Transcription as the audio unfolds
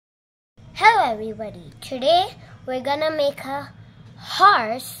Hello everybody, today we're gonna make a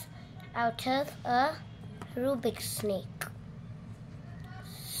horse out of a Rubik's snake.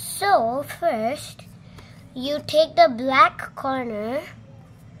 So first, you take the black corner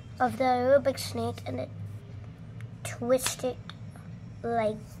of the Rubik's snake and twist it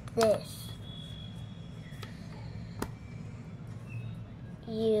like this.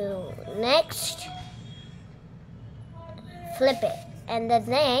 You next flip it, and the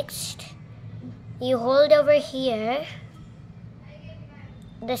next you hold over here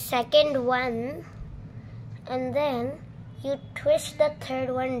the second one, and then you twist the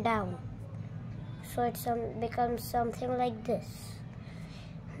third one down so it becomes something like this.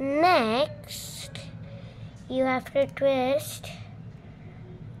 Next, you have to twist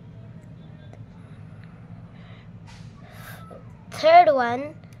third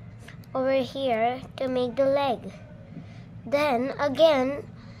one over here to make the leg. Then again,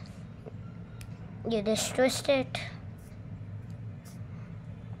 you just twist it.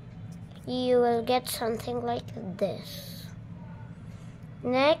 You will get something like this.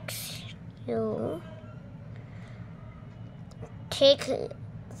 Next, you take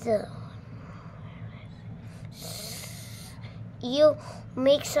you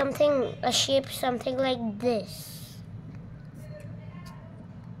make a shape something like this.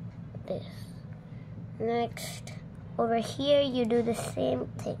 Next, over here you do the same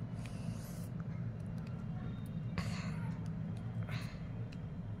thing.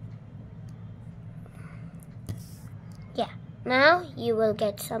 Yeah, now you will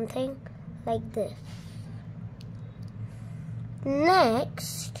get something like this.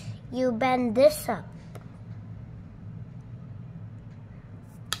 Next, you bend this up.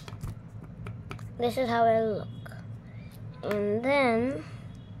 This is how it'll look. And then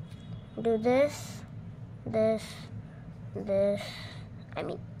do this. This.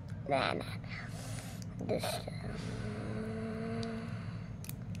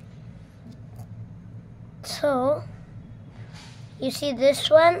 So, you see this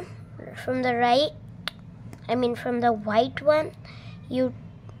one from the right, from the white one, you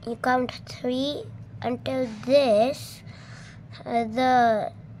count 3 until this.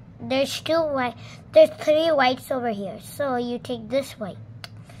 There's 3 whites over here. So you take this white,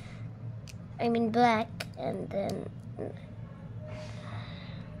 black, and then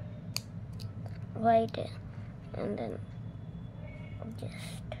white, and then just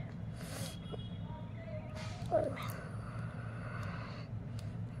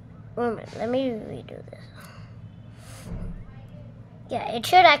let me redo this. Yeah, it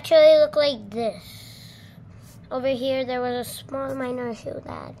should actually look like this. Over here there was a small minor issue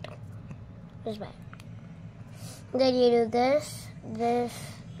that was bad. Then you do this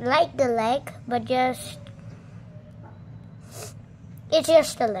like the leg, but it's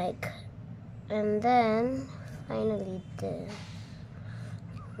just a leg. And then finally this.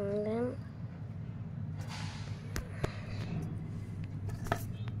 And then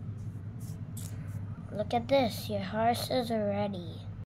look at this, your horse is ready.